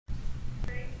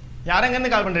யார்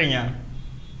எங்கேருந்து கால் பண்ணுறீங்க?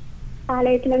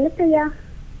 பாளையத்துலேருந்து பிரியா.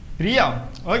 பிரியா,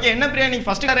 ஓகே. என்ன பிரியா, நீங்கள்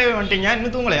ஃபஸ்ட்டு காரவே வந்துட்டீங்க,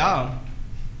 இன்னும் தூங்கலையா?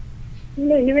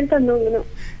 இல்லை, இனிமேல் தான் தூங்கணும்.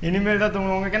 இனிமேல் தான்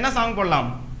தூங்கணும். உங்களுக்கு என்ன சாங் போடலாம்?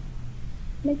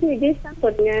 இன்னைக்கு விஜய் தான்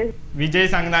போடுங்க.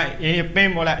 விஜய் சாங் தான்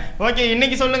எப்பயும் போல. ஓகே,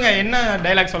 இன்னைக்கு சொல்லுங்க, என்ன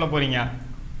டைலாக் சொல்ல போறீங்க?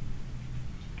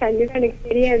 கண்டிப்பா எனக்கு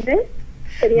தெரியாது.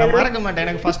 நான் மறக்க மாட்டேன்,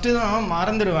 எனக்கு ஃபர்ஸ்ட் தான்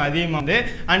மறந்துடுவேன் அதிகமா வந்து.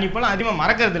 அண்ட் இப்போலாம் அதிகமா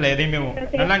மறக்கிறது இல்லை எதையுமே,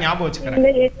 நல்லா ஞாபகம் வச்சுக்கிறேன்.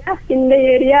 இந்த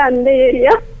ஏரியா அந்த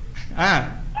ஏரியா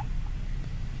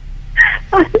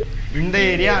இந்த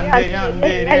ஏரியா அந்த ஏரியா அந்த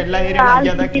ஏரியா எல்லா ஏரியாவும்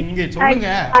இங்கே தான் இங்கே சொல்லுங்க.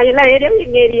 எல்லா ஏரியாவும்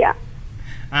எங்க ஏரியா.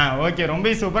 ஓகே,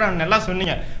 ரொம்ப சூப்பர், நல்லா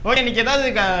சொன்னீங்க. ஓகே, இன்னைக்கு ஏதாவது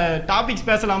டாபிக்ஸ்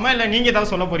பேசலாமா இல்லை நீங்க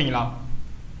ஏதாவது சொல்ல போறீங்களா?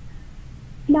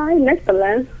 நான் என்ன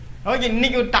சொல்ல? ஓகே,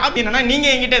 இன்னைக்கு ஒரு டாபிக் என்னன்னா, நீங்க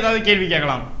என்கிட்ட ஏதாவது கேள்வி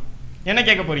கேட்கலாம். என்ன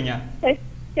கேட்க போறீங்க?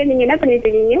 நீங்க என்ன பண்ணிட்டு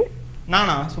இருக்கீங்க?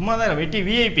 நானா சும்மா தான் வெட்டி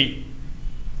விஐபி.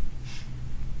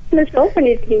 ஷோ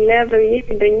பண்ணிட்டு இருக்கீங்களா, அப்புறம் விஐ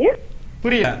பண்றீங்க?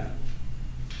 புரியல.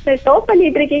 ஷோ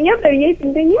பண்ணிட்டு இருக்கீங்க, அப்புறம் விஐ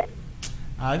பண்றீங்க?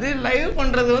 அது லைவ்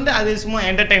பண்றது வந்து அது சும்மா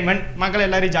என்டர்டைன்மெண்ட், மக்கள்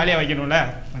எல்லாரையும் ஜாலியா வைக்கணும்ல,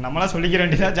 நம்மளாம் சொல்லிக்கிற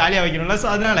வேண்டியதா ஜாலியா வைக்கணும்ல, ஸோ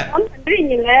அதனால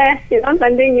பண்றீங்கல்ல, இதான்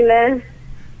பண்றீங்கல்ல.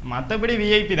 மற்றபடி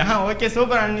விஐபி தான். Okay,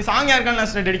 super. நீ சாங் யாருக்கான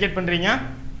லாஸ்ட் டெடிகேட் பண்றீங்க?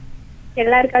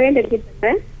 எல்லாருக்காகவும் டெடிகேட்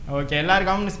பண்றேன். ஓகே,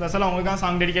 எல்லாருக்காகவும் ஸ்பெஷலாக உங்களுக்காக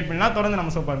சாங் டெடிகேட் பண்ணலாம். தொடர்ந்து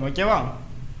நம்ம சூப்பர், ஓகேவா?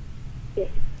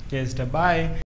 ஓகே, பாய்.